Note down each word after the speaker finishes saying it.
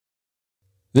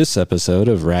This episode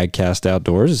of Radcast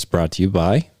Outdoors is brought to you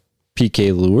by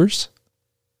PK Lures,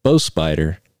 Bow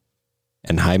Spider,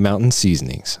 and High Mountain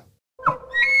Seasonings.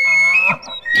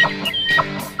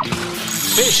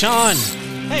 Fish on!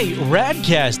 Hey,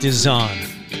 Radcast is on.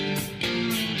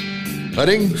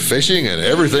 Hunting, fishing, and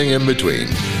everything in between.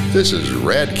 This is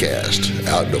Radcast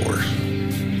Outdoors.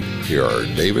 Here are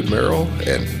David Merrill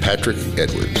and Patrick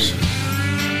Edwards.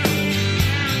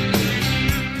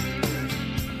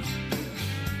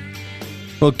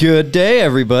 Well, good day,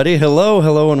 everybody.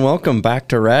 Hello, and welcome back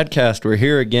to Radcast. We're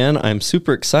here again. I'm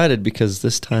super excited because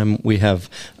this time we have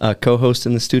a co-host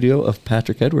in the studio of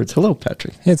Patrick Edwards. Hello,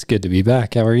 Patrick. It's good to be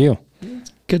back. How are you?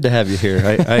 It's good to have you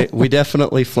here. We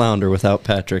definitely flounder without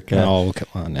Patrick. Oh, come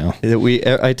on now.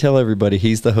 I tell everybody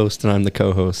he's the host and I'm the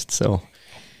co-host. So,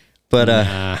 but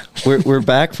we're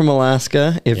back from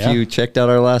Alaska. If you checked out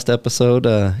our last episode,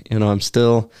 I'm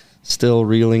still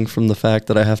reeling from the fact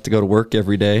that I have to go to work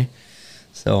every day.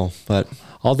 So, but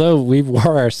although we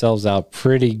wore ourselves out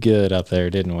pretty good up there,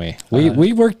 didn't we?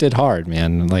 We worked it hard,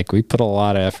 man. Like we put a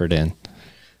lot of effort in.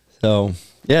 So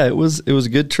yeah, it was a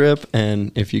good trip.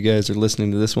 And if you guys are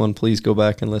listening to this one, please go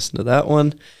back and listen to that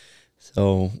one.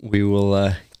 So we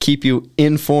will keep you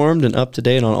informed and up to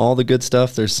date on all the good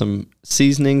stuff. There's some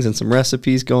seasonings and some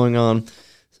recipes going on.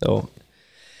 So,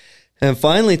 and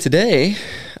finally today,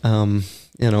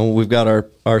 we've got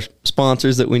our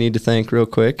sponsors that we need to thank real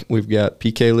quick. We've got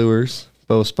PK Lures,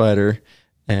 Bow Spider,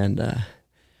 and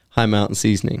High Mountain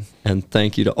Seasoning. And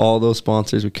thank you to all those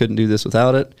sponsors. We couldn't do this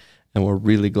without it, and we're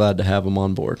really glad to have them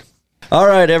on board. All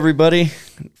right, everybody.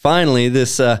 Finally,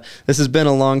 this has been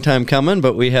a long time coming,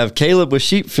 but we have Caleb with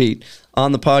Sheep Feet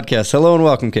on the podcast. Hello and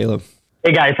welcome, Caleb.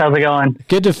 Hey guys, how's it going?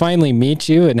 Good to finally meet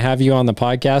you and have you on the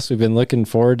podcast. We've been looking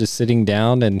forward to sitting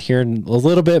down and hearing a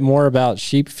little bit more about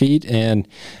Sheep Feet. And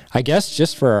I guess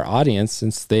just for our audience,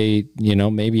 since they,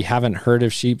 maybe haven't heard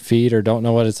of Sheep Feet or don't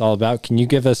know what it's all about, can you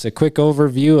give us a quick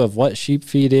overview of what Sheep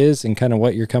Feet is and kind of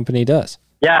what your company does?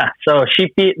 Yeah, so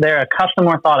Sheep Feet, they're a custom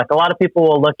orthotic. A lot of people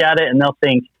will look at it and they'll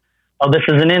think, oh, this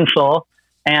is an insole.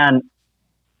 And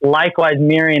likewise,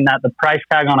 mirroring that, the price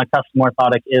tag on a custom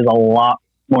orthotic is a lot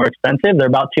more expensive. They're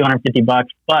about $250,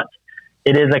 but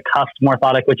it is a custom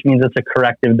orthotic, which means it's a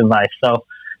corrective device. So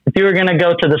if you were going to go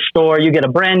to the store, you get a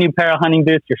brand new pair of hunting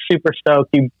boots, you're super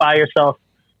stoked, you buy yourself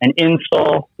an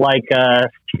insole like a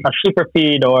super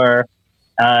feed or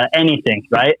anything,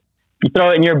 right? You throw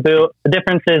it in your boot. The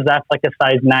difference is that's like a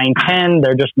size 9-10.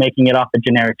 They're just making it off a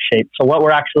generic shape. So what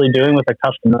we're actually doing with a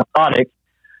custom orthotic,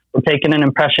 we're taking an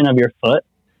impression of your foot.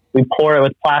 We pour it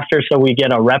with plaster so we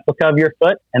get a replica of your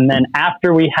foot. And then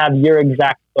after we have your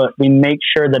exact foot, we make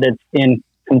sure that it's in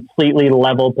completely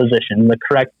level position, the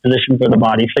correct position for the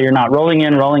body. So you're not rolling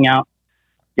in, rolling out,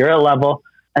 you're at level.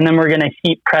 And then we're going to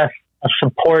heat press a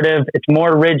supportive, it's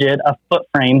more rigid, a foot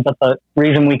frame. But the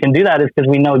reason we can do that is because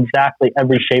we know exactly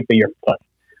every shape of your foot.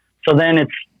 So then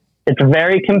it's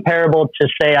very comparable to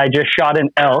say I just shot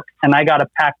an elk and I got to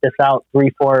pack this out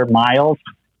 3-4 miles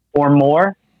or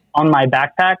more on my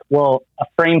backpack. Well, a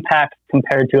frame pack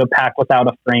compared to a pack without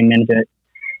a frame into it.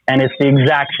 And it's the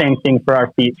exact same thing for our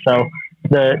feet. So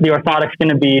the orthotic's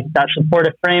going to be that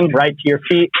supportive frame right to your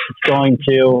feet. It's going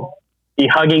to be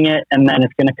hugging it, and then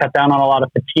it's going to cut down on a lot of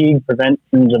fatigue,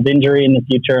 preventions of injury in the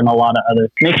future, and a lot of others.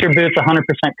 Makes your boots 100%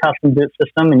 custom boot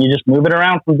system, and you just move it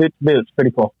around from boot to boot. It's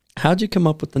pretty cool. How'd you come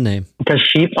up with the name? Because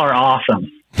sheep are awesome.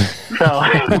 So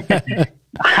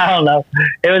I don't know.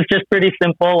 It was just pretty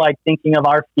simple, like thinking of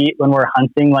our feet when we're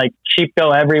hunting. Like sheep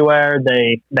go everywhere.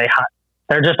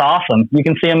 They're just awesome. You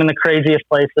can see them in the craziest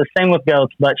places. Same with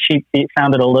goats, but sheep feet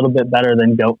sounded a little bit better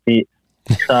than goat feet.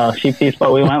 So sheep feet's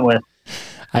what we went with.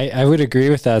 I would agree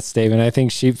with that statement. I think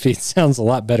sheep feet sounds a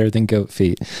lot better than goat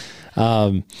feet.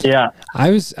 Yeah. I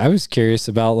was curious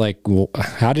about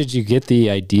how did you get the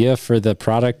idea for the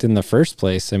product in the first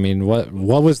place? I mean, what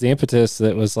was the impetus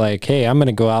that was like, hey, I'm going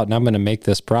to go out and I'm going to make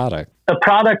this product? The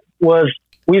product was,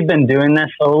 we've been doing this.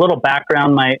 So a little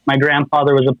background, my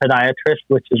grandfather was a podiatrist,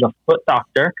 which is a foot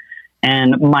doctor.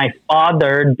 And my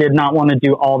father did not want to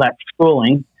do all that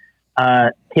schooling.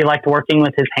 He liked working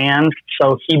with his hands.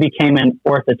 So he became an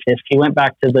orthotist. He went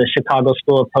back to the Chicago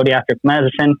School of Podiatric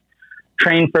Medicine,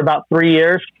 trained for about 3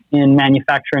 years in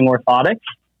manufacturing orthotics,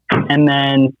 and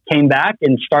then came back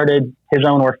and started his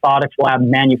own orthotics lab,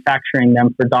 manufacturing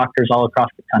them for doctors all across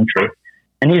the country.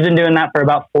 And he's been doing that for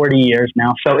about 40 years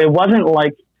now. So it wasn't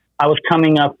like I was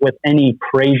coming up with any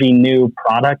crazy new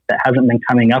product that hasn't been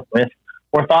coming up with.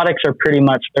 Orthotics are pretty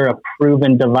much, they're a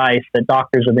proven device that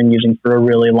doctors have been using for a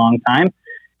really long time.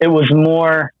 It was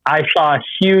more, I saw a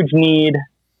huge need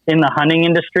in the hunting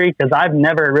industry, because I've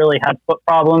never really had foot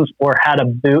problems or had a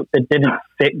boot that didn't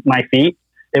fit my feet.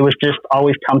 It was just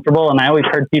always comfortable. And I always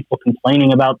heard people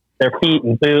complaining about their feet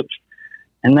and boots.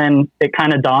 And then it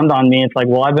kind of dawned on me. It's like,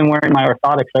 well, I've been wearing my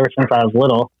orthotics ever since I was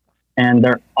little, and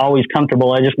they're always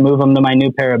comfortable. I just move them to my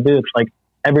new pair of boots. Like,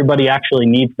 everybody actually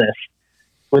needs this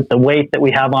with the weight that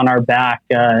we have on our back,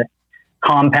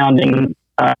 compounding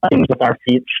things with our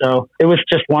feet. So it was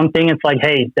just one thing. It's like,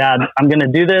 hey, Dad, I'm going to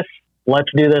do this. Let's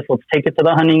do this. Let's take it to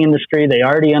the hunting industry. They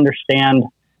already understand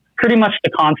pretty much the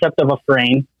concept of a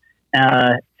frame,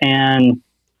 and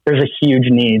there's a huge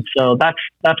need. So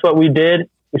that's what we did.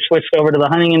 We switched over to the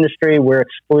hunting industry. We're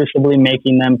exclusively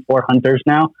making them for hunters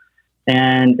now,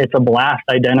 and it's a blast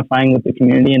identifying with the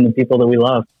community and the people that we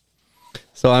love.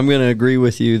 So I'm going to agree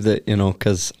with you that,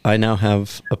 because I now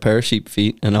have a pair of sheep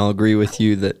feet, and I'll agree with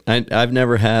you that I've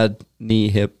never had knee,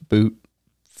 hip, boot,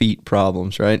 feet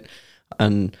problems, right?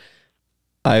 And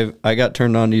I got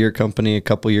turned on to your company a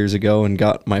couple years ago and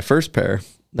got my first pair.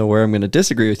 Now, where I'm going to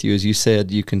disagree with you is you said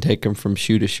you can take them from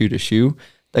shoe to shoe to shoe.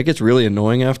 That gets really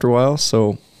annoying after a while.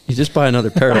 So you just buy another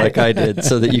pair like I did,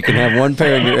 so that you can have one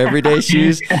pair in your everyday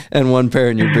shoes and one pair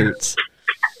in your boots.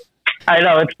 I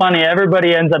know, it's funny.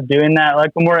 Everybody ends up doing that.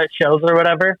 Like when we're at shows or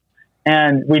whatever,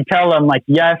 and we tell them, like,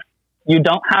 yes, you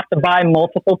don't have to buy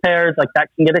multiple pairs. Like, that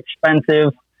can get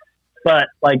expensive, but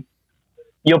like,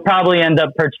 you'll probably end up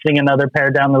purchasing another pair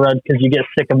down the road because you get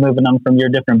sick of moving them from your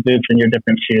different boots and your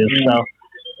different shoes. So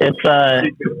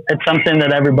it's something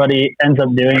that everybody ends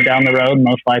up doing down the road,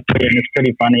 most likely, and it's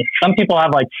pretty funny. Some people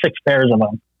have like 6 pairs of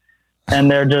them, and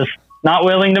they're just not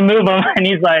willing to move them. And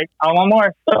he's like, I want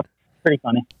more. So it's pretty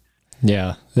funny.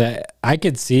 Yeah, I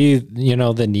could see,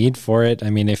 the need for it. I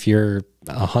mean, if you're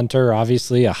a hunter,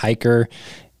 obviously a hiker.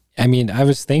 I mean, I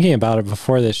was thinking about it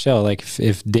before this show. Like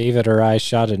if David or I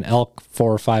shot an elk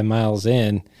 4 or 5 miles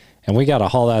in, and we got to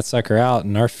haul that sucker out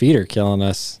and our feet are killing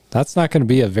us, that's not going to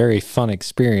be a very fun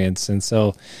experience. And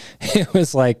so it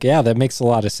was like, yeah, that makes a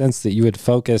lot of sense that you would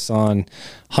focus on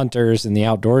hunters in the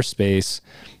outdoor space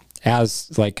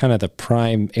as like kind of the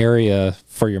prime area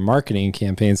for your marketing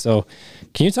campaign. So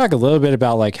can you talk a little bit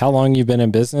about like how long you've been in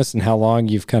business and how long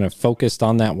you've kind of focused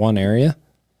on that one area?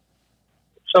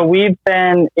 So we've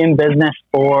been in business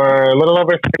for a little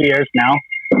over 3 years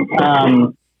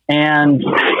now. And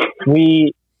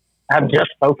we have just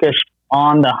focused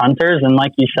on the hunters. And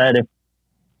like you said,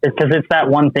 because it's that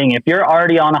one thing, if you're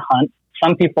already on a hunt,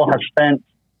 some people have spent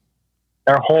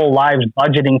their whole lives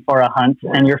budgeting for a hunt,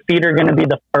 and your feet are going to be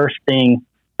the first thing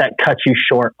that cuts you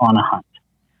short on a hunt.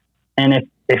 And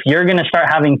if you're going to start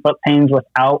having foot pains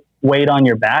without weight on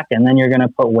your back, and then you're going to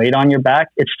put weight on your back,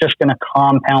 it's just going to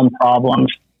compound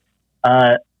problems.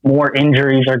 More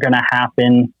injuries are going to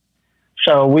happen.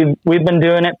 So we've been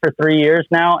doing it for 3 years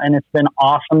now, and it's been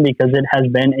awesome because it has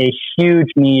been a huge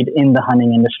need in the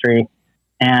hunting industry.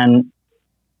 And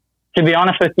to be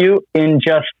honest with you, in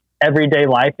just everyday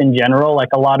life in general, like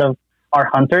a lot of our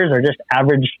hunters are just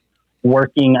average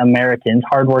working Americans,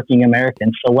 hardworking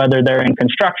Americans. So whether they're in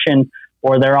construction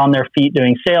or they're on their feet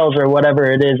doing sales or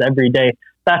whatever it is every day,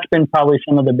 that's been probably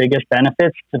some of the biggest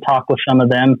benefits, to talk with some of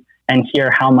them and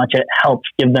hear how much it helps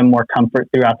give them more comfort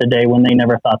throughout the day when they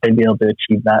never thought they'd be able to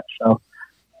achieve that. So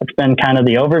it's been kind of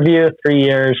the overview of 3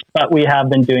 years, but we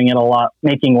have been doing it a lot,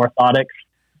 making orthotics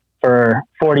for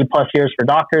 40 plus years for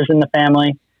doctors in the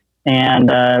family. And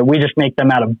we just make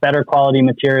them out of better quality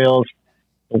materials,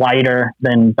 lighter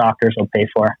than doctors will pay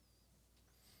for.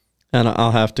 And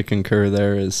I'll have to concur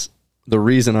there. Is the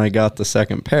reason I got the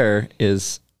second pair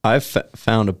is I've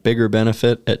found a bigger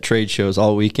benefit at trade shows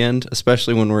all weekend,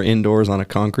 especially when we're indoors on a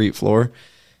concrete floor,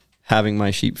 having my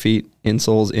sheep feet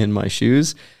insoles in my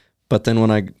shoes. But then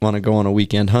when I want to go on a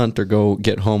weekend hunt or go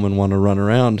get home and want to run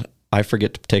around, I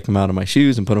forget to take them out of my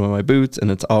shoes and put them in my boots. And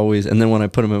then when I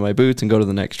put them in my boots and go to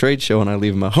the next trade show and I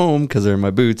leave them at home because they're in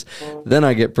my boots, then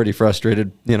I get pretty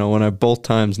frustrated. When I both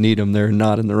times need them, they're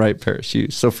not in the right pair of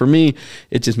shoes. So for me,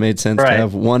 it just made sense to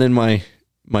have one in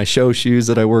my show shoes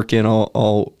that I work in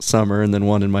all summer, and then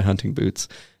one in my hunting boots.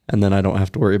 And then I don't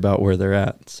have to worry about where they're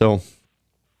at. So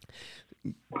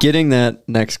getting that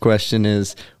next question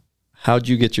is, how'd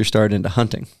you get your start into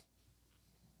hunting?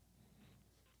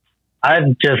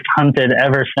 I've just hunted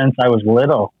ever since I was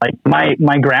little. Like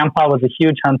my grandpa was a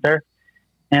huge hunter,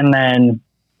 and then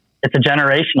it's a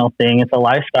generational thing. It's a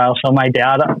lifestyle. So my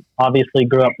dad obviously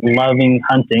grew up loving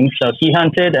hunting. So he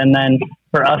hunted. And then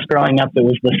for us growing up, it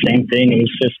was the same thing. It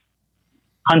was just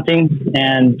hunting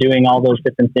and doing all those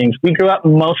different things. We grew up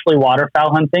mostly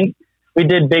waterfowl hunting. We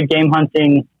did big game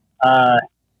hunting, not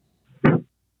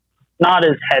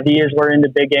as heavy as we're into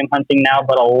big game hunting now,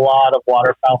 but a lot of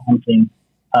waterfowl hunting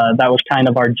that was kind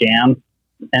of our jam.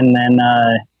 And then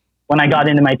when I got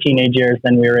into my teenage years,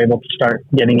 then we were able to start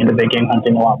getting into big game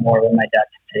hunting a lot more when my dad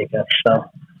could take us. So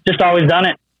just always done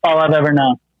it. All I've ever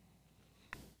known.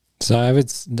 So I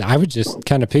would just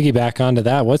kind of piggyback onto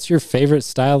that. What's your favorite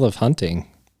style of hunting?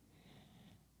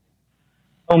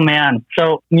 Oh man.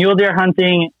 So mule deer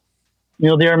hunting,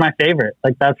 mule deer are my favorite.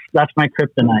 Like that's my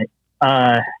kryptonite.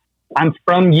 I'm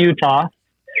from Utah,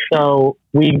 so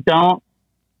we don't,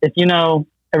 if you know,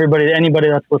 anybody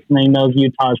that's listening knows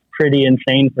Utah is pretty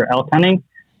insane for elk hunting.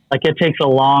 Like it takes a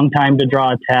long time to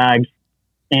draw a tag.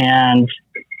 And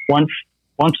once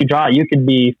you draw it, you could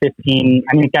be 15.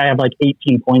 I think I have like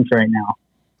 18 points right now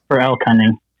for elk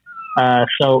hunting.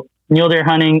 So mule deer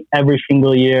hunting every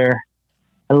single year.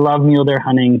 I love mule deer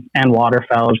hunting and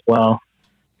waterfowl as well.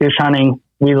 Goose hunting,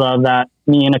 we love that.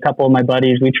 Me and a couple of my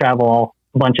buddies, we travel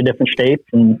a bunch of different states,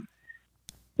 and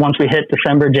once we hit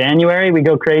December, January, we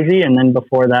go crazy. And then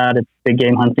before that, it's big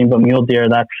game hunting, but mule deer,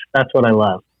 that's what I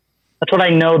love. That's what I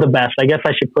know the best. I guess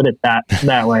I should put it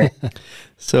that way.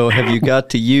 So have you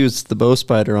got to use the bow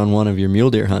spider on one of your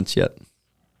mule deer hunts yet?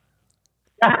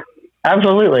 Yeah,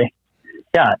 absolutely.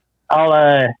 Yeah.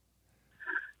 I've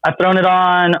thrown it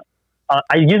on.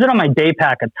 I use it on my day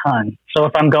pack a ton. So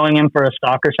if I'm going in for a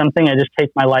stalk or something, I just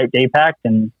take my light day pack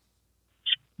and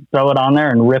throw it on there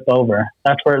and rip over.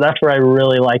 That's where I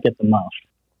really like it the most.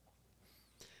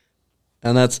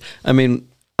 And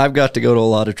I've got to go to a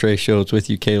lot of trade shows with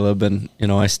you, Caleb, and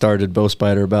I started Bow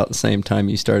Spider about the same time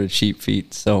you started Sheep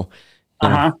Feet. So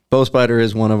Bow Spider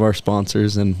is one of our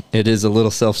sponsors, and it is a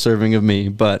little self-serving of me,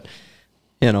 but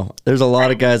there's a lot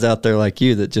of guys out there like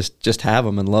you that just have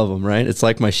them and love them, right? It's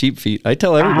like my Sheep Feet. I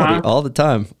tell everybody all the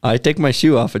time, I take my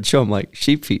shoe off and show them like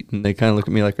Sheep Feet, and they kind of look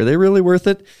at me like, are they really worth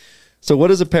it? So what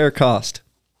does a pair cost?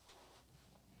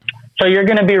 So you're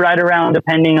going to be right around,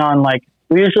 depending on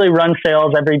we usually run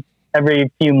sales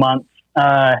every few months.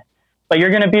 But you're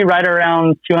going to be right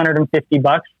around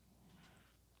 $250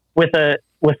 with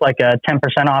like a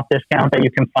 10% off discount that you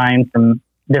can find from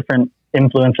different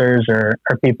influencers or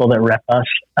people that rep us.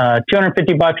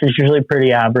 $250 is usually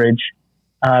pretty average.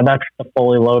 That's the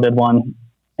fully loaded one.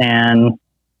 And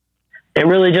it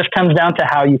really just comes down to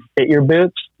how you fit your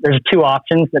boots. There's two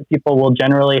options that people will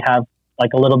generally have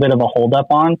like a little bit of a hold up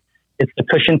on. It's the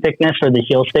cushion thickness or the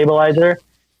heel stabilizer.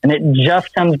 And it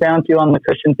just comes down to on the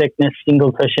cushion thickness,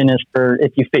 single cushion is for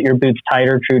if you fit your boots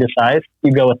tighter, true to size,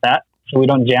 you go with that. So we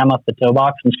don't jam up the toe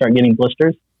box and start getting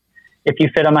blisters. If you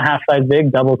fit them a half size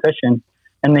big, double cushion.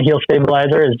 And the heel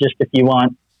stabilizer is just if you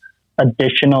want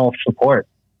additional support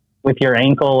with your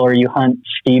ankle or you hunt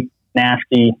steep,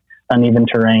 nasty, uneven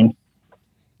terrain.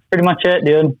 Pretty much it,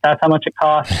 dude. That's how much it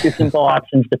costs. Two simple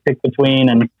options to pick between.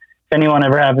 And if anyone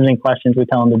ever has any questions, we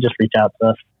tell them to just reach out to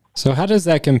us. So how does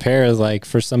that compare, like,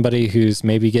 for somebody who's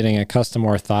maybe getting a custom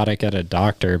orthotic at a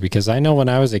doctor? Because I know when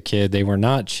I was a kid, they were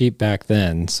not cheap back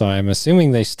then. So I'm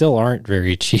assuming they still aren't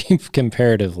very cheap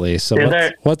comparatively. So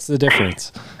what's the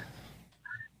difference?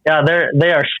 Yeah,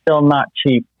 they are still not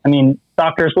cheap. I mean,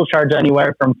 doctors will charge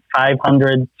anywhere from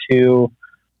 $500 to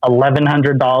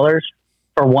 $1,100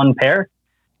 for one pair.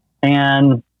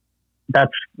 And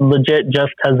that's legit just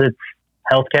because it's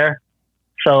healthcare.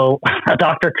 So a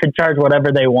doctor could charge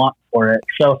whatever they want for it.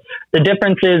 So the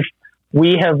difference is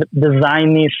we have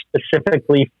designed these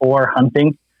specifically for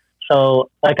hunting.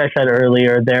 So like I said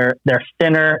earlier, they're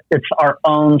thinner. It's our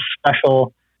own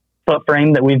special foot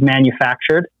frame that we've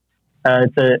manufactured.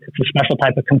 It's a special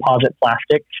type of composite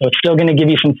plastic. So it's still going to give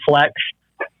you some flex.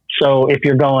 So if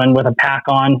you're going with a pack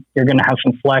on, you're going to have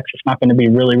some flex. It's not going to be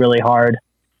really, really hard.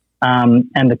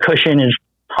 And the cushion is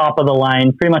top of the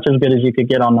line, pretty much as good as you could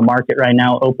get on the market right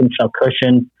now, open cell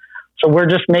cushion. So we're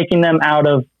just making them out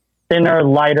of thinner,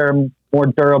 lighter, more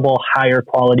durable, higher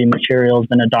quality materials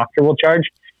than a doctor will charge,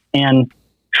 and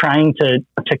trying to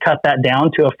cut that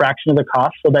down to a fraction of the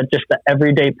cost so that just the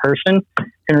everyday person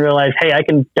can realize, hey, I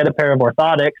can get a pair of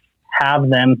orthotics, have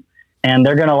them, and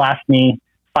they're going to last me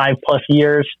 5+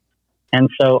 years. And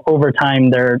so over time,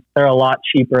 they're a lot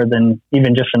cheaper than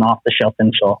even just an off-the-shelf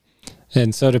insole.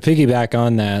 And so to piggyback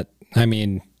on that, I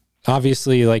mean,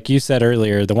 obviously, like you said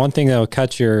earlier, the one thing that will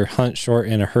cut your hunt short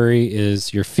in a hurry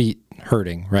is your feet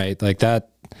hurting, right? Like that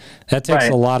takes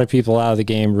a lot of people out of the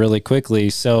game really quickly.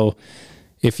 So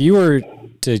if you were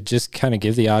to just kind of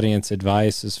give the audience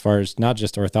advice as far as not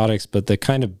just orthotics, but the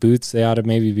kind of boots they ought to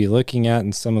maybe be looking at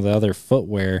and some of the other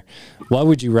footwear, what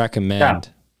would you recommend?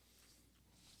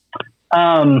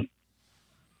 Yeah.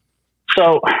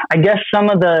 So I guess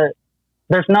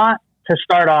to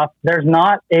start off, there's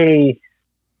not a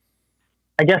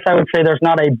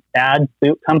bad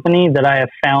boot company that I have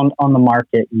found on the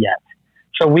market yet.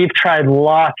 So we've tried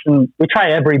lots, and we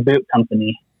try every boot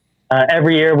company.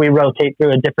 Every year we rotate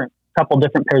through couple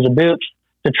different pairs of boots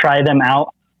to try them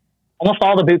out. Almost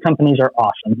all the boot companies are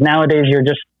awesome. Nowadays,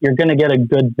 you're going to get a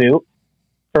good boot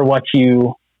for what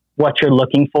you're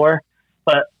looking for.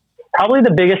 But probably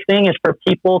the biggest thing is for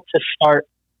people to start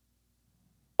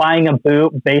buying a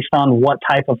boot based on what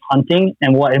type of hunting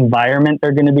and what environment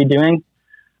they're going to be doing.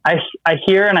 I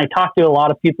hear and I talk to a lot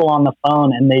of people on the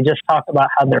phone, and they just talk about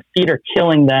how their feet are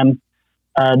killing them.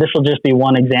 This will just be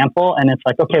one example, and it's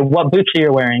like, okay, what boots are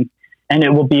you wearing? And it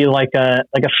will be like a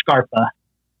Scarpa,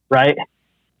 right?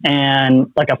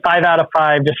 And like a 5 out of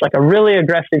 5, just like a really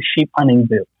aggressive sheep hunting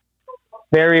boot,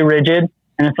 very rigid.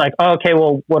 And it's like, oh, okay,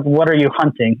 well, what are you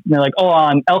hunting? And they're like, oh,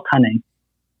 I'm elk hunting.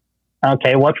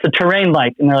 Okay, what's the terrain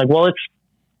like? And they're like, well,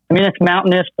 it's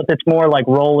mountainous, but it's more like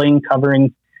rolling,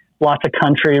 covering lots of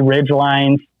country, ridge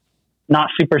lines, not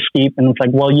super steep. And it's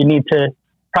like, well, you need to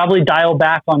probably dial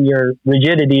back on your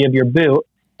rigidity of your boot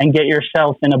and get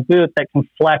yourself in a boot that can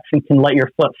flex and can let your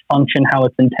foot function how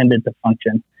it's intended to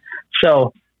function.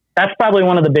 So that's probably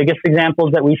one of the biggest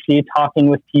examples that we see talking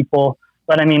with people.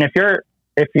 But I mean, if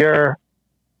you're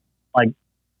like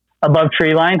above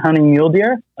tree line hunting mule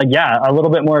deer, like, yeah, a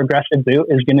little bit more aggressive boot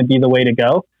is going to be the way to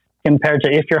go compared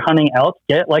to if you're hunting elk,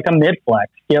 get like a mid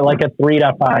flex, get like a 3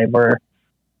 out of 5 or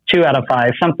 2 out of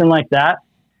 5, something like that.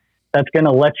 That's going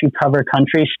to let you cover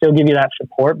country, still give you that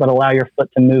support, but allow your foot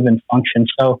to move and function.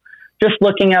 So just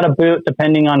looking at a boot,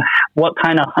 depending on what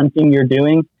kind of hunting you're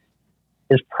doing,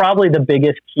 is probably the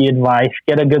biggest key advice.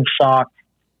 Get a good sock,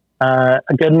 a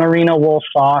good merino wool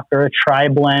sock or a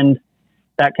tri-blend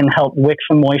that can help wick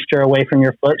some moisture away from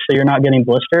your foot so you're not getting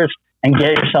blisters, and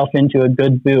get yourself into a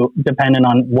good boot depending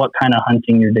on what kind of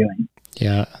hunting you're doing.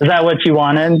 Yeah. Is that what you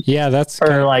wanted? Yeah, that's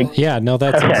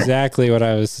exactly what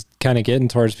I was kind of getting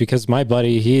towards, because my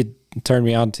buddy, he turned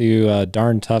me on to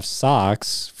darn tough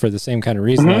socks for the same kind of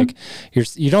reason. Like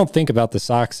you don't think about the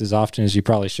socks as often as you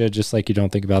probably should, just like you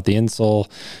don't think about the insole,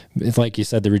 like you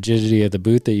said, the rigidity of the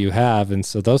boot that you have. And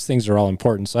so those things are all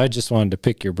important. So I just wanted to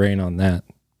pick your brain on that.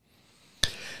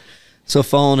 So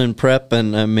following in prep,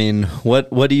 and I mean,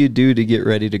 what do you do to get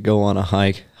ready to go on a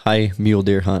high mule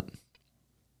deer hunt?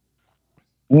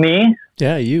 Me?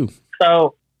 Yeah, you.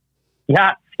 So,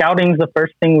 yeah, scouting's the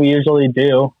first thing we usually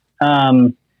do.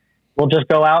 We'll just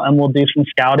go out and we'll do some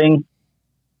scouting.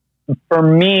 For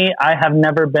me, I have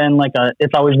never been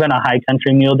it's always been a high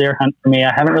country mule deer hunt for me.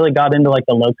 I haven't really got into like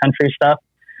the low country stuff.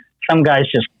 Some guys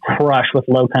just crush with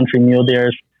low country mule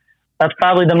deers. That's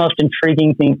probably the most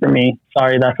intriguing thing for me.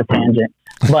 Sorry, that's a tangent.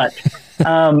 But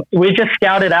we just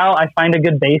scout it out. I find a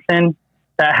good basin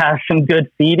that has some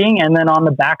good feeding. And then on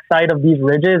the backside of these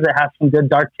ridges, it has some good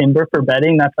dark timber for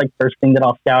bedding. That's like first thing that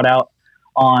I'll scout out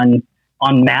on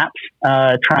maps,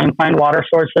 try and find water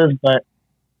sources. But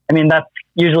I mean, that's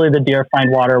usually the deer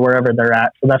find water wherever they're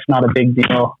at. So that's not a big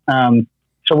deal.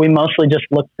 So we mostly just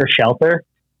look for shelter.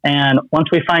 And once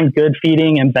we find good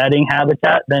feeding and bedding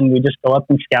habitat, then we just go up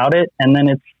and scout it. And then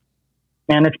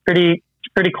it's pretty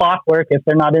clockwork. If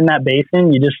they're not in that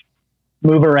basin, you just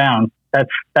move around.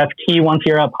 That's key once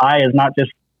you're up high, is not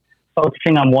just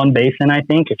focusing on one basin. I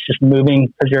think it's just moving,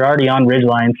 because you're already on ridge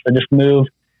lines. So just move,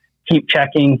 keep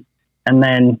checking, and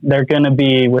then they're going to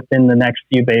be within the next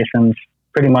few basins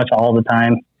pretty much all the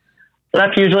time. So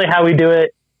that's usually how we do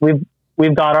it.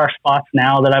 We've got our spots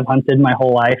now that I've hunted my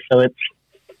whole life. So it's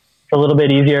a little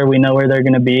bit easier. We know where they're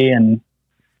going to be, and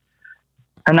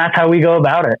that's how we go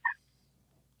about it.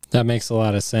 That makes a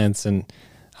lot of sense. And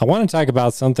I want to talk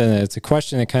about something that's a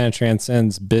question that kind of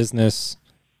transcends business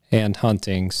and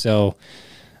hunting. So,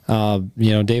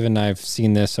 David and I have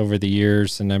seen this over the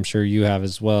years, and I'm sure you have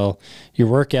as well. Your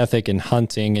work ethic in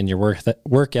hunting and your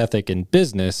work ethic in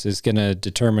business is going to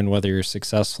determine whether you're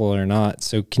successful or not.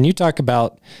 So can you talk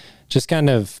about just kind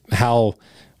of how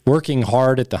working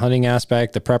hard at the hunting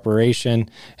aspect, the preparation,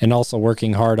 and also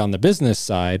working hard on the business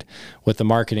side with the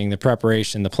marketing, the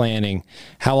preparation, the planning,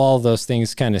 how all those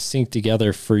things kind of sync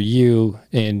together for you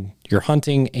in your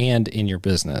hunting and in your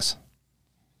business?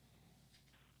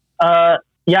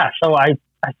 So I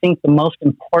think the most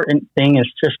important thing is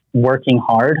just working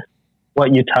hard,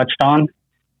 what you touched on,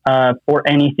 for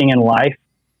anything in life.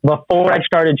 Before I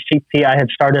started Sheep Feet, I had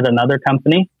started another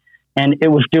company, and it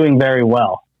was doing very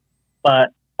well, but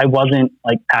I wasn't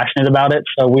like passionate about it.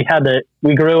 So we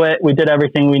grew it. We did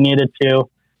everything we needed to.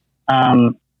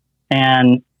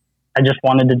 And I just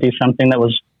wanted to do something that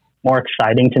was more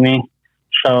exciting to me.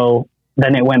 So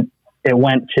then it went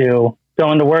to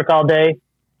going to work all day,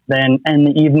 then in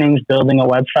the evenings, building a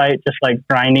website, just like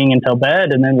grinding until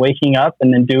bed, and then waking up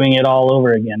and then doing it all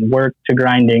over again, work to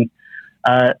grinding.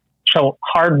 So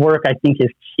hard work, I think, is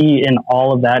key in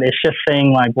all of that. It's just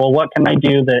saying like, well, what can I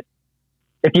do that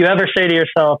if you ever say to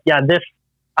yourself, yeah,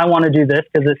 I want to do this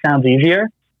because it sounds easier,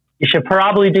 you should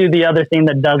probably do the other thing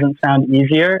that doesn't sound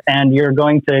easier, and you're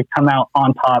going to come out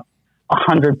on top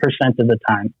 100% of the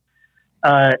time.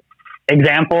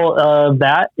 Example of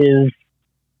that is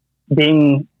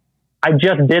I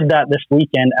just did that this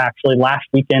weekend, actually. Last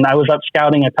weekend, I was up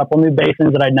scouting a couple new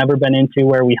basins that I'd never been into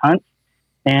where we hunt.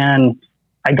 And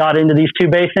I got into these 2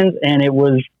 basins, and it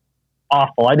was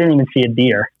awful. I didn't even see a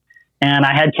deer. And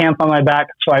I had camp on my back,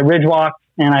 so I ridge walked,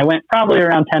 and I went probably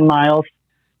around 10 miles.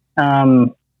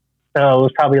 So it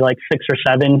was probably like 6 or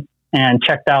 7, and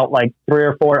checked out like 3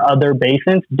 or 4 other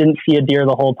basins. Didn't see a deer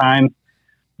the whole time.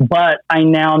 But I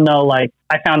now know, like,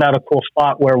 I found out a cool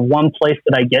spot where one place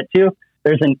that I get to,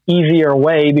 there's an easier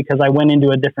way because I went into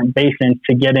a different basin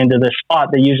to get into this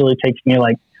spot that usually takes me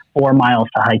like 4 miles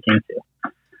to hike into.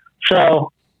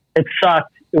 So it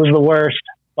sucked. It was the worst,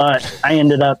 but I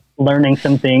ended up learning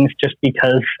some things just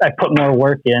because I put more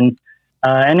work in.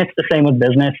 And it's the same with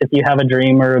business. If you have a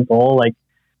dream or a goal, like,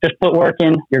 just put work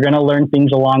in, you're going to learn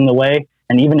things along the way.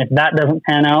 And even if that doesn't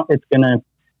pan out, it's going to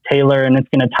tailor and it's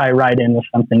going to tie right in with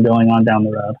something going on down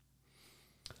the road.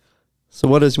 So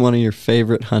what is one of your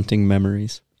favorite hunting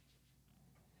memories?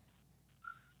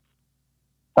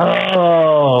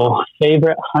 Oh,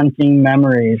 favorite hunting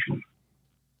memories.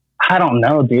 I don't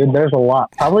know, dude. There's a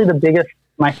lot. Probably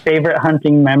my favorite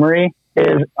hunting memory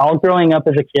is all growing up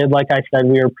as a kid. Like I said,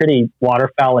 we were pretty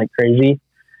waterfowl like crazy.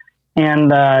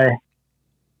 And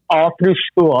all through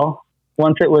school,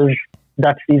 once it was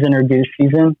duck season or goose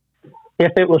season,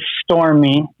 if it was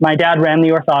stormy, my dad ran the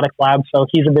orthotics lab, so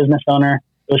he's a business owner.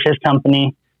 It was his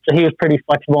company, so he was pretty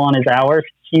flexible on his hours.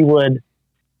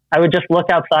 I would just look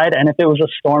outside, and if it was a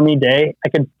stormy day, I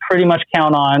could pretty much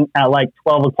count on at like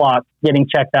 12 o'clock getting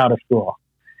checked out of school.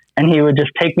 And he would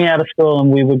just take me out of school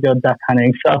and we would go duck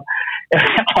hunting. So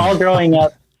all growing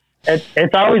up,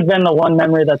 it's always been the one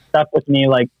memory that stuck with me.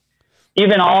 Like,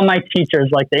 even all my teachers,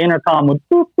 like the intercom would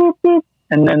boop, boop, boop.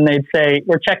 And then they'd say,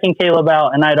 we're checking Caleb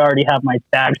out. And I'd already have my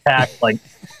bags packed, like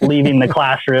leaving the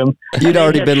classroom. You'd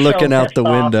already been looking out the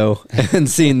window and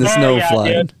seeing the snow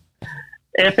flying. Dude.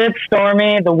 If it's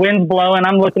stormy, the wind's blowing,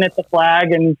 I'm looking at the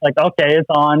flag and it's like, okay, it's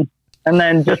on. And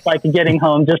then just like getting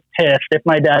home, just pissed if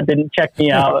my dad didn't check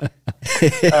me out.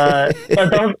 But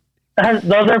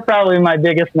those are probably my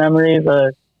biggest memories.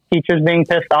 Teachers being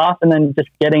pissed off and then just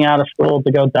getting out of school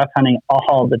to go duck hunting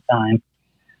all the time.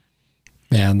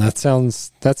 Man, that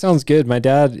sounds good. My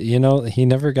dad, he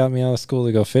never got me out of school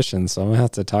to go fishing, so I'm gonna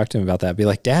have to talk to him about that. Be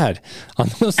like, Dad, on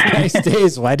those nice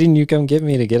days, why didn't you come get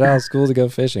me to get out of school to go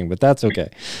fishing? But that's okay.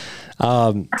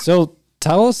 So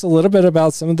tell us a little bit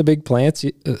about some of the big plans,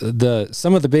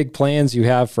 some of the big plans you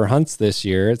have for hunts this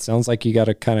year. It sounds like you got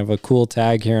a kind of a cool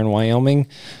tag here in Wyoming,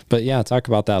 but yeah, talk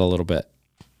about that a little bit.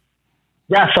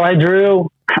 Yeah, so I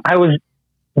was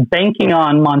banking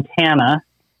on Montana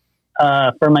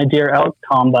for my deer elk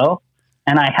combo,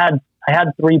 and I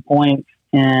had 3 points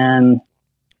in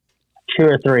 2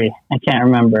 or 3, I can't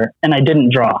remember, and I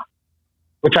didn't draw,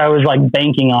 which I was like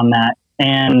banking on that.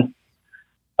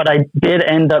 But I did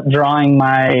end up drawing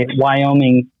my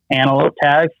Wyoming antelope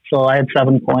tag, so I had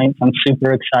 7 points. I'm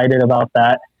super excited about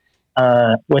that.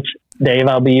 Which, Dave,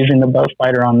 I'll be using the bow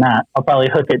spider on that. I'll probably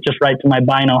hook it just right to my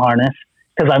bino harness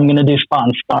because I'm going to do spot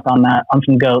and stock on that on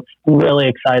some goats. I'm really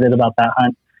excited about that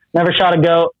hunt. Never shot a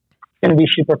goat. It's going to be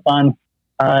super fun.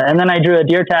 And then I drew a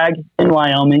deer tag in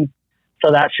Wyoming,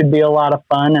 so that should be a lot of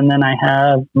fun. And then I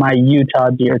have my Utah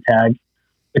deer tag,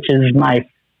 which is my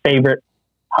favorite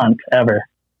hunt ever.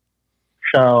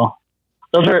 So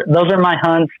those are my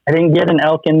hunts. I didn't get an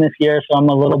elk in this year, so I'm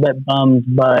a little bit bummed,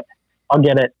 but I'll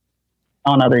get it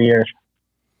on other years.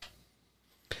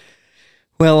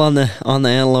 Well, on the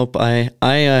antelope,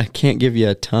 I can't give you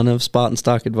a ton of spot and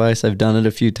stock advice. I've done it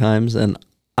a few times, and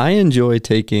I enjoy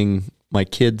taking my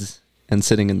kids and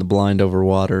sitting in the blind over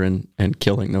water and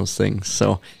killing those things.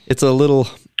 So it's a little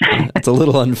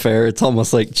unfair. It's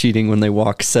almost like cheating when they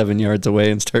walk 7 yards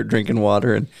away and start drinking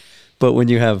water. But when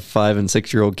you have 5 and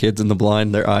 6 year old kids in the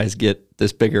blind, their eyes get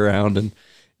this big around, and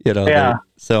yeah.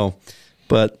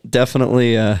 But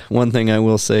definitely one thing I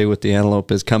will say with the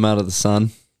antelope is come out of the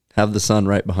sun, have the sun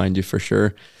right behind you for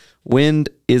sure. Wind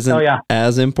isn't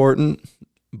as important,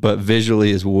 but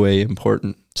visually is way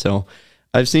important. So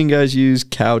I've seen guys use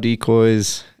cow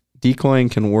decoys. Decoying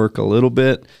can work a little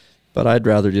bit, but I'd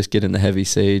rather just get in the heavy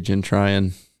sage and try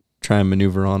and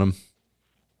maneuver on them.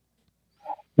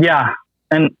 Yeah.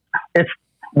 And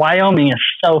Wyoming is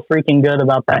so freaking good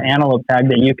about that antelope tag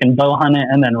that you can bow hunt it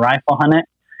and then rifle hunt it.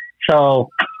 So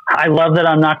I love that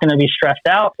I'm not going to be stressed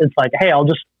out. It's like, hey, I'll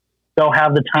just go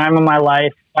have the time of my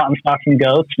life, out and stalk some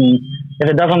goats. And if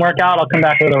it doesn't work out, I'll come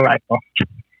back with a rifle.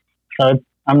 So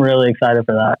I'm really excited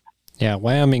for that. Yeah,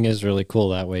 Wyoming is really cool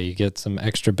that way. You get some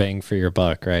extra bang for your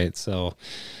buck, right? So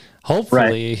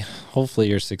hopefully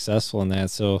you're successful in that.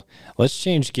 So let's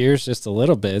change gears just a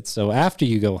little bit. So after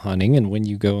you go hunting and when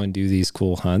you go and do these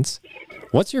cool hunts,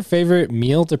 what's your favorite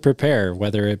meal to prepare,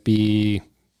 whether it be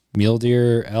mule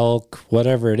deer, elk,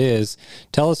 whatever it is?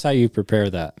 Tell us how you prepare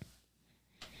that.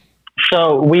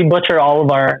 So we butcher all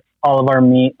of our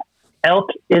meat. Elk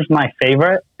is my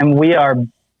favorite, and we are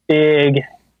big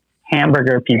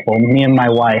hamburger people, me and my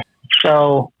wife.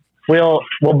 So we'll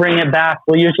bring it back.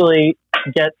 We'll usually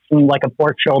get some like a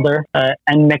pork shoulder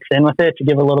and mix in with it to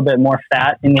give a little bit more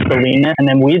fat and the leanness. And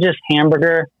then we just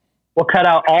hamburger. We'll cut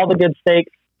out all the good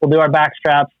steaks. We'll do our back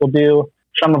straps. We'll do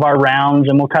some of our rounds,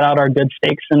 and we'll cut out our good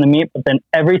steaks in the meat. But then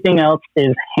everything else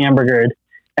is hamburgered.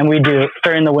 And we do,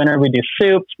 during the winter, we do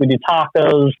soups, we do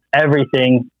tacos,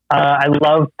 everything. I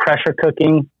love pressure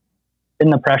cooking in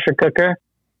the pressure cooker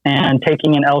and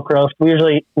taking an elk roast. We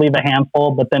usually leave a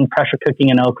handful, but then pressure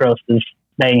cooking an elk roast is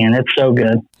banging. It's so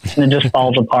good. And it just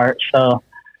falls apart. So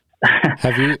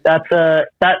that's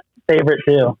favorite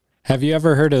too. Have you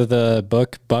ever heard of the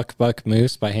book Buck, Buck,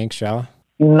 Moose by Hank Shaw?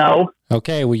 No.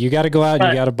 Okay, well, you got to go out and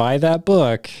you got to buy that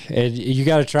book. And you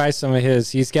got to try some of his.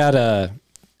 He's got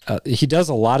he does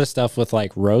a lot of stuff with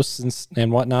like roasts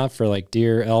and whatnot for like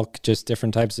deer, elk, just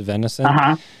different types of venison.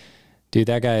 Dude,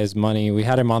 that guy is money. We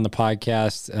had him on the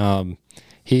podcast.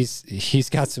 He's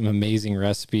got some amazing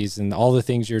recipes, and all the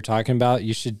things you're talking about.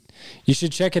 You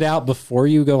should check it out before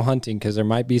you go hunting, because there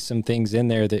might be some things in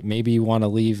there that maybe you want to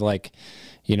leave, like,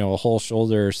 you know, a whole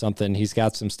shoulder or something. He's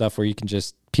got some stuff where you can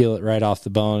just peel it right off the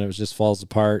bone. It just falls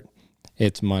apart.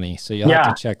 It's money. So you'll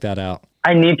have to check that out.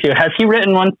 I need to. Has he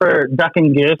written one for Duck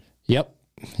and Goose? Yep.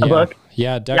 A book?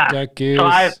 Yeah, Duck, Goose. So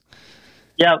I've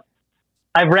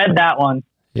read that one,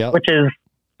 which is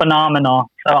phenomenal.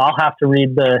 So I'll have to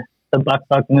read the Buck,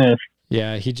 Buck, Moose.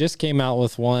 Yeah, he just came out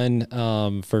with one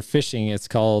for fishing. It's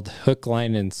called Hook,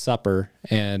 Line, and Supper,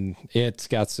 and it's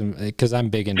got some, because I'm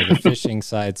big into the fishing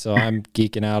side, so I'm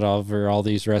geeking out over all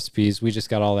these recipes. We just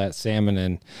got all that salmon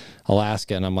in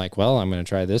Alaska, and I'm like, well, I'm going to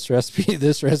try this recipe,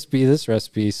 this recipe, this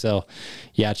recipe. So,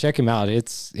 yeah, check him out.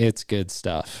 It's good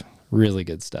stuff, really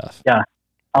good stuff. Yeah,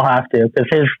 I'll have to,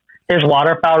 because his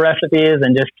waterfowl recipes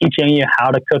and just teaching you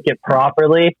how to cook it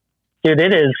properly, dude,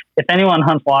 it is, if anyone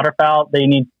hunts waterfowl, they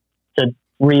need to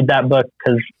read that book,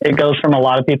 because it goes from a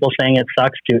lot of people saying it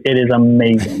sucks to it is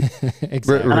amazing.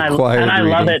 Exactly. And I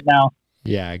love it now.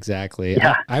 Yeah, exactly.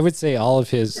 Yeah. I would say all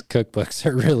of his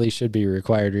cookbooks should be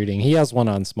required reading. He has one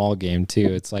on small game too.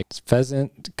 It's like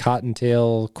pheasant,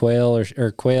 cottontail, quail,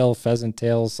 or quail, pheasant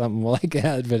tail, something like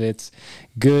that. But it's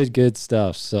good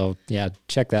stuff. So yeah,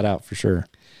 check that out for sure.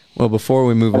 Well, before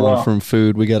we move on from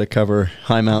food, we got to cover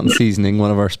High Mountain Seasoning,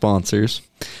 one of our sponsors.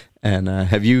 And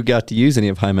have you got to use any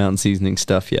of High Mountain Seasoning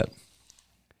stuff yet?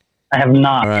 I have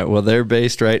not. All right. Well, they're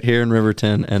based right here in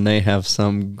Riverton, and they have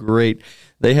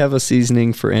they have a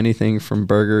seasoning for anything from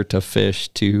burger to fish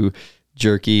to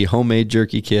jerky, homemade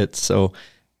jerky kits. So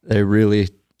they really,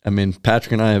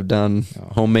 Patrick and I have done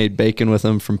homemade bacon with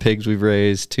them from pigs we've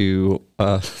raised to,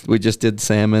 we just did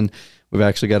salmon. We've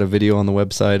actually got a video on the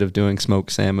website of doing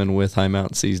smoked salmon with High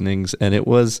Mountain Seasonings. And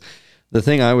the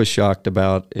thing I was shocked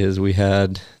about is we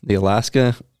had the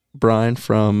Alaska brine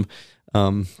from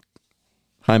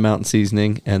High Mountain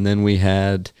Seasoning, and then we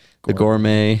had the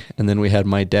gourmet, and then we had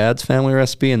my dad's family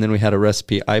recipe, and then we had a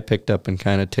recipe I picked up and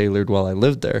kind of tailored while I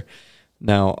lived there.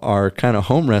 Now, our kind of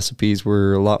home recipes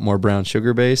were a lot more brown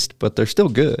sugar based, but they're still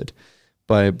good.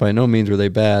 By no means were they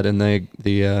bad, and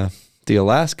the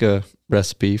Alaska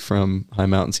recipe from High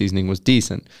Mountain Seasoning was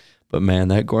decent. But man,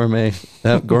 that gourmet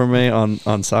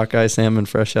on sockeye salmon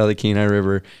fresh out of the Kenai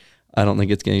River, I don't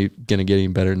think it's gonna get any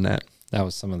better than that. That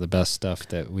was some of the best stuff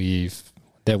that we've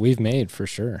made for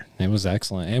sure. It was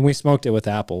excellent, and we smoked it with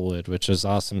applewood, which is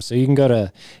awesome. So you can go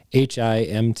to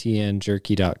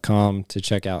himtnjerky.com to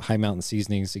check out High Mountain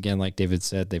Seasonings. Again, like David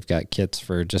said, they've got kits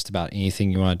for just about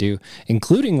anything you want to do,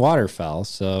 including waterfowl.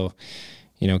 So,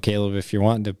 you know, Caleb, if you're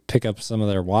wanting to pick up some of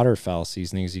their waterfowl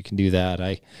seasonings, you can do that.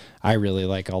 I really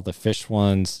like all the fish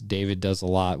ones. David does a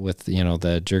lot with, you know,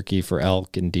 the jerky for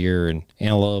elk and deer and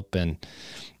antelope, and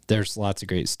there's lots of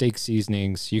great steak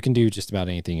seasonings. You can do just about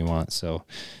anything you want. So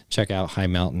check out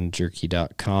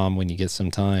highmountainjerky.com when you get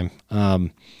some time.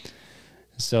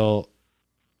 So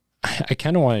I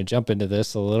kind of want to jump into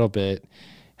this a little bit.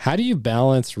 How do you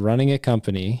balance running a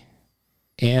company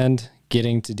and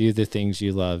getting to do the things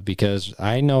you love? Because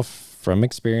I know from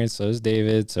experience, so does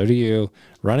David, so do you.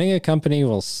 Running a company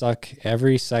will suck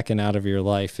every second out of your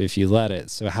life if you let it.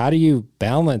 So how do you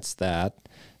balance that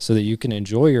so that you can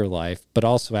enjoy your life, but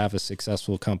also have a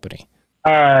successful company?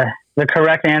 The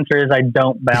correct answer is I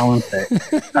don't balance it.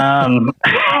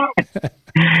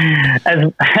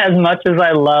 As much as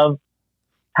I love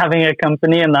having a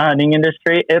company in the hunting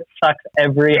industry, it sucks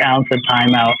every ounce of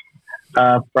time out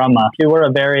from us.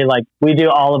 We do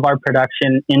all of our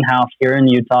production in-house here in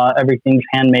Utah. Everything's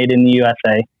handmade in the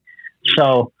USA.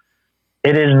 So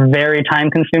it is very time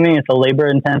consuming. It's a labor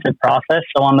intensive process.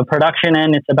 So on the production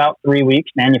end, it's about 3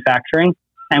 weeks manufacturing.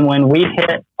 And when we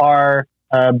hit our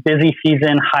busy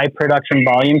season, high production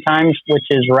volume times, which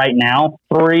is right now,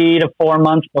 3 to 4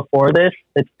 months before this,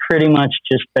 it's pretty much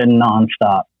just been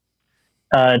nonstop,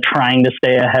 trying to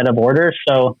stay ahead of orders.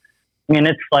 So, I mean,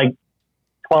 it's like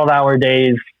 12-hour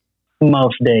days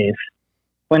most days.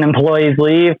 When employees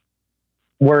leave,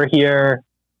 we're here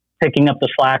picking up the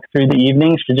slack through the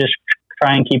evenings to just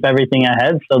try and keep everything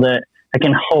ahead so that I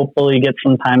can hopefully get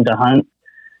some time to hunt.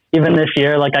 Even this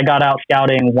year, like I got out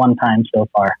scouting 1 time so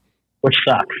far, which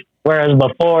sucks. Whereas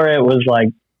before it was like,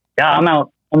 yeah, I'm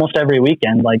out almost every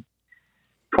weekend, like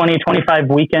 20, 25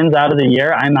 weekends out of the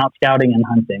year, I'm out scouting and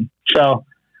hunting. So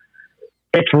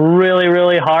it's really,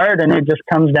 really hard. And it just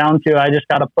comes down to, I just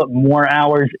got to put more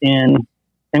hours in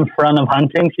front of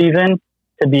hunting season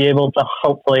to be able to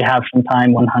hopefully have some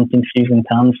time when hunting season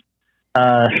comes.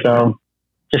 So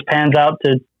just pans out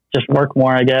to just work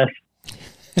more, I guess.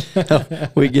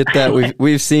 We get that.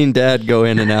 We've seen Dad go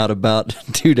in and out about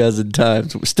 24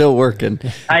 times. We're still working.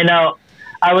 I know.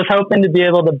 I was hoping to be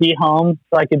able to be home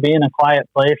so I could be in a quiet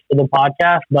place for the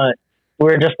podcast, but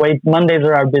we're just Mondays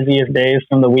are our busiest days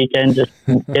from the weekend, just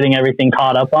getting everything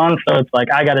caught up on. So it's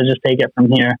like, I got to just take it from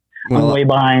here. Well, I'm way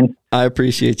behind. I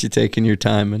appreciate you taking your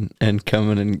time and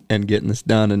coming and getting this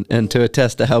done. And to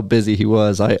attest to how busy he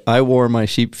was, I wore my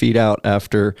sheep feet out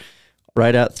after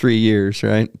right at 3 years,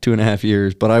 right? 2.5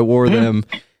 years, but I wore them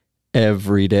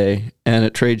every day and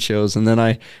at trade shows. And then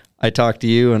I talked to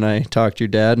you and I talked to your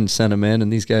dad and sent them in,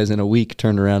 and these guys in a week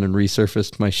turned around and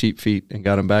resurfaced my sheep feet and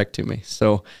got them back to me.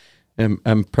 So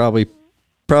I'm probably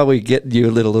getting you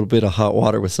a little bit of hot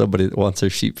water with somebody that wants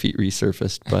their sheep feet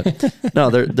resurfaced, but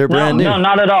no, they're brand new. No,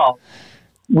 not at all.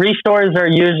 Restores are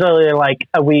usually like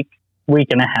a week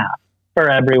and a half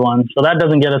for everyone. So that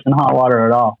doesn't get us in hot water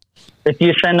at all. If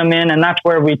you send them in, and that's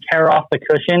where we tear off the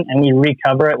cushion and we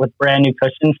recover it with brand new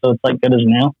cushions, so it's like good as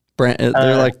new. They're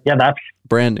that's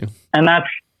brand new, and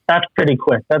that's pretty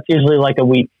quick. That's usually like a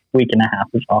week and a half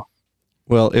is all.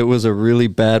 Well, it was a really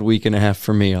bad week and a half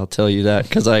for me, I'll tell you that,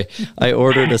 because I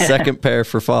ordered a second pair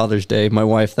for Father's Day. My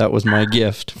wife, that was my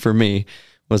gift for me,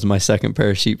 was my second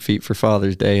pair of sheep feet for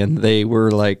Father's Day, and they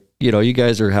were like, you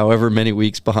guys are however many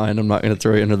weeks behind. I'm not going to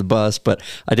throw you under the bus, but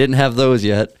I didn't have those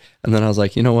yet. And then I was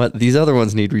like, you know what? These other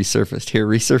ones need resurfaced. Here,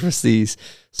 resurface these.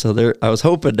 So I was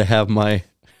hoping to have my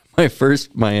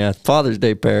Father's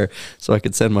Day pair so I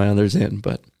could send my others in,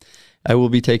 but I will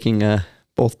be taking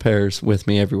both pairs with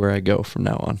me everywhere I go from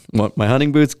now on. My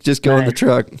hunting boots just go in the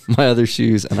truck, my other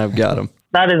shoes, and I've got them.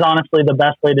 That is honestly the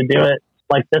best way to do it.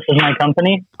 Like, this is my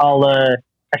company. I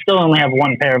still only have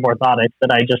 1 pair of orthotics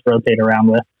that I just rotate around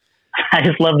with. I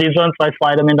just love these ones, so I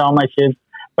slide them into all my shoes.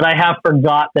 But I have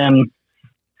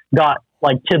got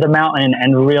like to the mountain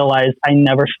and realized I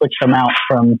never switched them out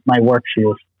from my work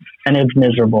shoes, and it's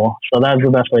miserable. So that's the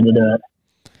best way to do it.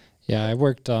 Yeah, I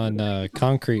worked on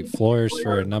concrete floors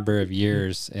for a number of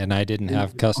years, and I didn't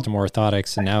have custom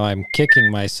orthotics, and now I'm kicking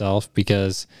myself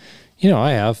because,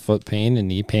 I have foot pain and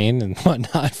knee pain and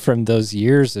whatnot from those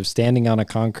years of standing on a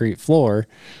concrete floor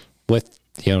with,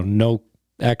 no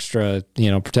extra,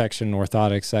 protection,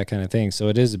 orthotics, that kind of thing. So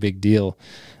it is a big deal.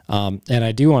 And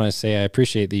I do want to say I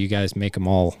appreciate that you guys make them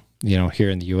all, here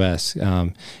in the U.S.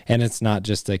 And it's not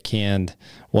just a canned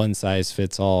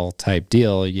one-size-fits-all type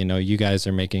deal. You guys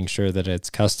are making sure that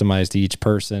it's customized to each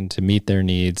person to meet their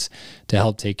needs, to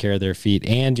help take care of their feet,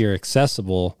 and you're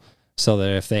accessible so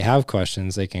that if they have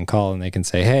questions, they can call and they can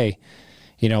say, hey,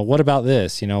 what about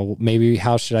this? Maybe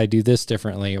how should I do this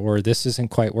differently? Or this isn't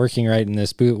quite working right in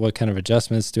this boot. What kind of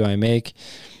adjustments do I make?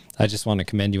 I just want to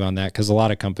commend you on that, because a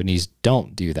lot of companies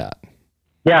don't do that.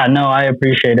 Yeah, no, I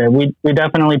appreciate it. We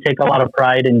definitely take a lot of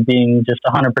pride in being just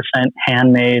 100%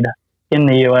 handmade in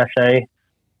the USA,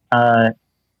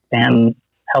 and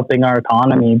helping our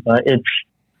economy. But it's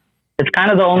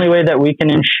kind of the only way that we can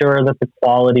ensure that the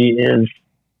quality is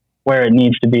where it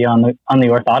needs to be on the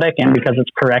orthotic, and because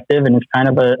it's corrective and it's kind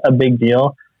of a big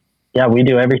deal. Yeah, we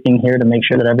do everything here to make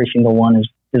sure that every single one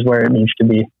is where it needs to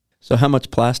be. So how much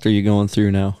plaster are you going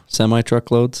through now?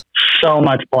 Semi-truckloads? So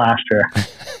much plaster.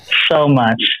 so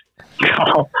much.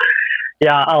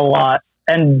 Yeah, a lot.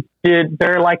 And dude,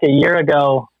 they're like a year and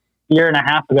a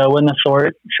half ago when the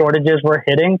shortages were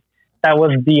hitting, that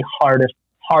was the hardest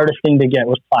thing to get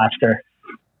was plaster.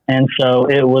 And so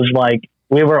it was like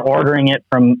we were ordering it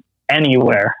from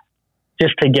anywhere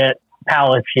just to get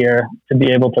pallets here to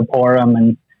be able to pour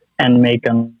them and make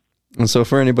them. And so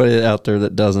for anybody out there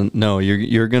that doesn't know,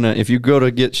 you're going to, if you go to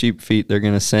get sheep feet, they're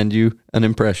going to send you an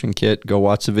impression kit. Go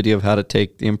watch the video of how to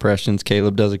take the impressions.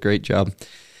 Caleb does a great job.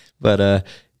 But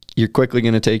you're quickly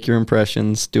going to take your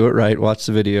impressions, do it right, watch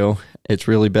the video. It's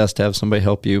really best to have somebody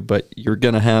help you, but you're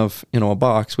going to have, a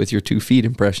box with your 2 feet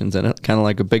impressions in it, kind of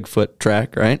like a Bigfoot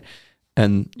track, right?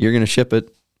 And you're going to ship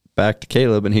it back to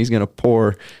Caleb, and he's going to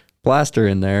pour plaster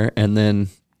in there and then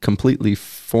completely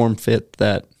form fit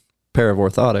that pair of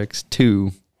orthotics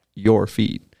to your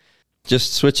feet.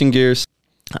 Just switching gears,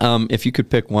 if you could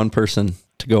pick one person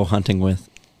to go hunting with,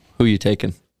 who are you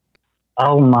taking?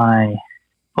 Oh my,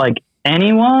 like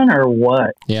anyone or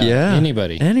what? Yeah.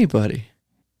 Anybody.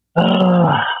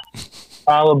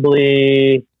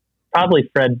 Probably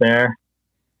Fred Bear.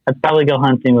 I'd probably go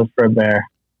hunting with Fred Bear.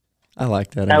 I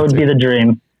like that. That would be the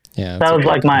dream. Yeah. That was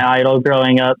like my idol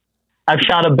growing up. I've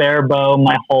shot a bear bow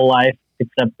my whole life,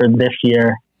 except for this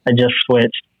year. I just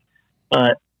switched.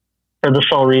 But for the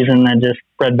sole reason that just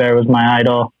Fred Bear was my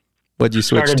idol. What'd you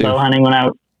switch Started to? bow hunting when I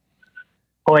was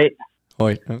Hoyt.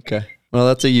 Okay. Well,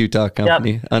 that's a Utah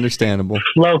company. Yep. Understandable.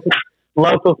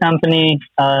 Local company.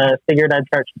 Figured I'd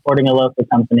start supporting a local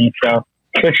company. So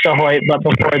switched to Hoyt. But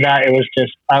before that, it was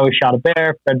just, I always shot a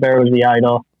bear. Fred Bear was the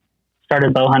idol.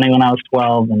 Started bow hunting when I was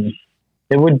 12. And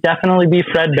it would definitely be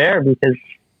Fred Bear because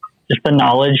just the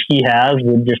knowledge he has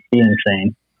would just be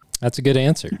insane. That's a good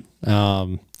answer.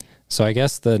 So I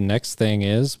guess the next thing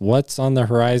is, what's on the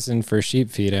horizon for sheep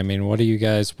feed? I mean, what are you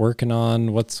guys working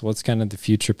on? What's kind of the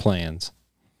future plans?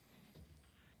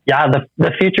 Yeah,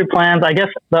 the future plans, I guess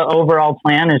the overall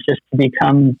plan is just to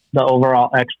become the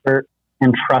overall expert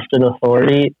and trusted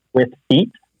authority with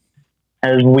feet,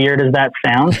 as weird as that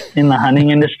sounds in the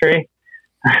hunting industry.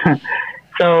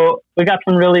 So we got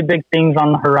some really big things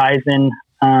on the horizon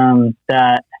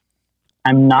that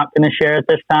I'm not going to share at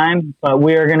this time, but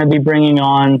we are going to be bringing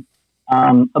on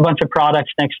a bunch of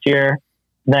products next year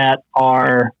that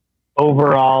are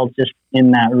overall just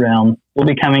in that realm. We'll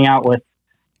be coming out with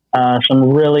some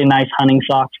really nice hunting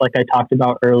socks, like I talked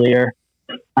about earlier.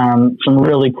 Some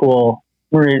really cool,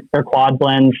 they're quad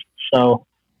blends. So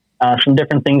some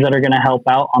different things that are going to help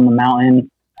out on the mountain.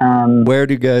 Where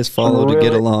do you guys follow to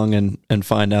get along and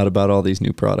find out about all these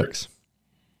new products?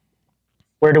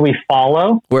 Where do we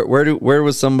follow? Where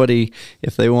was somebody,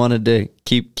 if they wanted to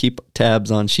keep tabs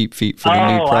on sheep feet for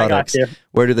the new products?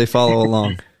 Where do they follow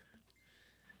along?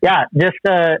 Yeah, just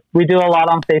we do a lot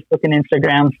on Facebook and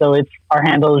Instagram. So our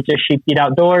handle is just Sheep Feet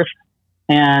Outdoors,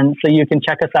 and so you can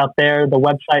check us out there. The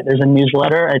website, there's a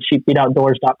newsletter at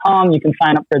sheepfeetoutdoors.com. You can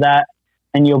sign up for that,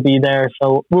 and you'll be there.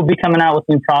 So we'll be coming out with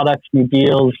new products, new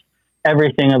deals,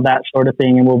 everything of that sort of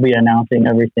thing, and we'll be announcing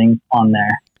everything on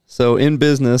there. So in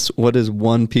business, what is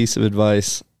one piece of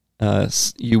advice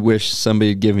you wish somebody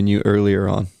had given you earlier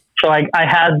on? So I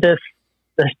had this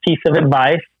piece of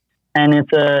advice, and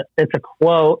it's a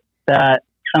quote that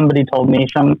somebody told me,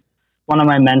 one of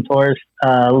my mentors,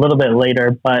 a little bit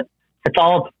later, but it's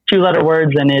all 2-letter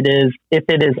words, and it is, if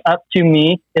it is up to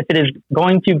me, if it is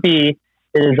going to be,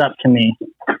 it is up to me.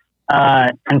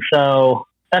 And so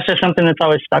that's just something that's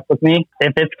always stuck with me.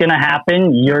 If it's going to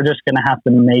happen, you're just going to have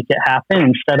to make it happen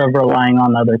instead of relying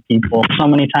on other people. So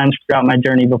many times throughout my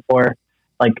journey before,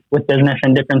 like with business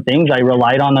and different things, I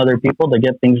relied on other people to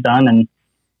get things done and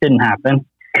didn't happen.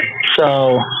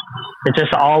 So it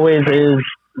just always is,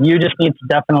 you just need to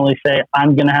definitely say,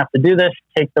 I'm going to have to do this,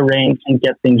 take the reins and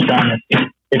get things done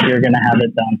if you're going to have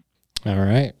it done. All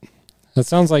right. That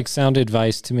sounds like sound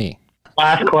advice to me.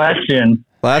 Last question.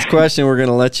 We're going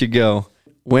to let you go.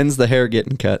 When's the hair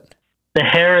getting cut? The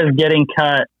hair is getting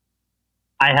cut.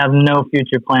 I have no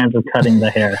future plans of cutting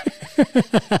the hair.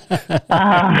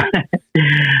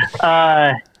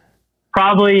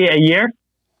 Probably a year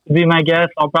would be my guess.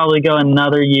 I'll probably go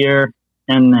another year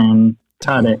and then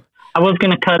cut it. I was going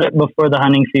to cut it before the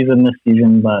hunting season this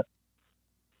season, but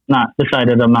not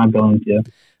decided I'm not going to.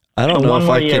 I don't know one if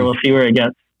more I year, can. we'll see where it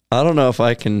gets. I don't know if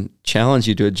I can challenge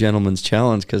you to a gentleman's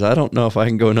challenge because I don't know if I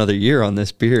can go another year on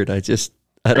this beard. I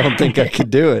don't think I could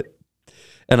do it.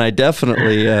 And I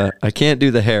definitely, I can't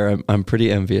do the hair. I'm pretty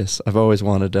envious. I've always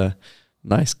wanted a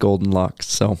nice golden locks.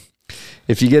 So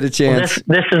if you get a chance.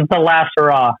 Well, this is the last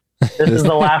hurrah. This is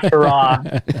the last hurrah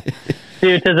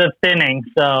due to the thinning.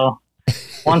 So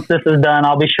once this is done,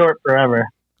 I'll be short forever.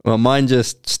 Well, mine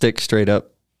just sticks straight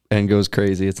up and goes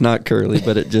crazy. It's not curly,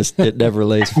 but it never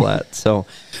lays flat. So,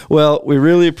 well, we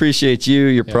really appreciate you,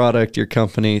 your product, your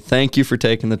company. Thank you for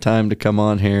taking the time to come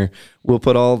on here. We'll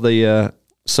put all the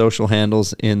social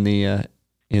handles in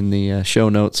the show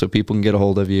notes so people can get a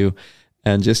hold of you,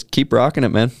 and just keep rocking it,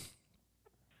 man.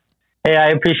 Hey, I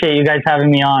appreciate you guys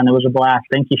having me on. It was a blast.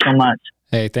 Thank you so much.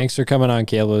 Hey, thanks for coming on,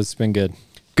 Caleb. It's been good.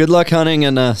 Good luck hunting,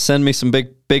 and send me some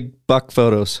big buck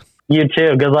photos. You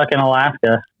too. Good luck in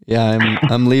Alaska. Yeah,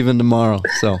 I'm leaving tomorrow,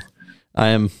 so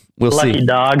we'll see. Lucky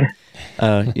dog.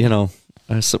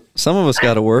 Some of us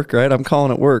got to work, right? I'm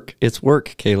calling it work. It's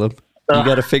work, Caleb. You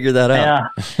got to figure that out.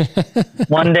 Yeah.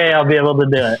 One day I'll be able to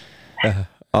do it.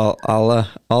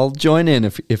 I'll join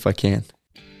in if I can.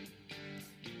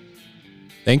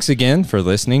 Thanks again for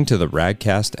listening to the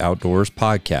Radcast Outdoors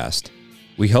podcast.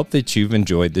 We hope that you've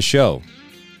enjoyed the show.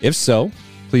 If so,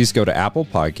 please go to Apple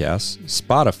Podcasts,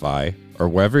 Spotify, or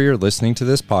wherever you're listening to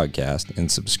this podcast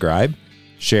and subscribe,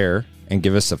 share, and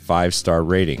give us a 5-star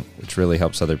rating, which really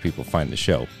helps other people find the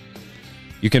show.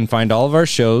 You can find all of our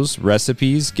shows,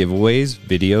 recipes, giveaways,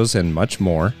 videos, and much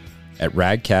more at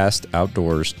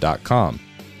radcastoutdoors.com.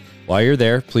 While you're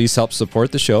there, please help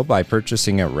support the show by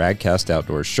purchasing a Radcast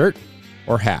Outdoors shirt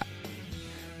or hat.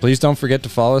 Please don't forget to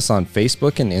follow us on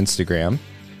Facebook and Instagram.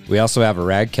 We also have a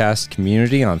Radcast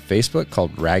community on Facebook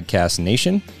called Radcast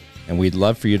Nation, and we'd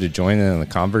love for you to join in the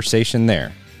conversation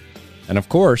there. And of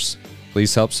course,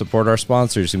 please help support our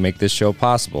sponsors who make this show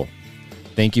possible.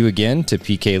 Thank you again to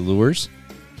PK Lures,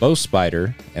 Bow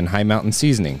Spider, and High Mountain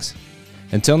Seasonings.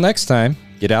 Until next time,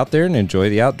 get out there and enjoy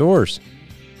the outdoors.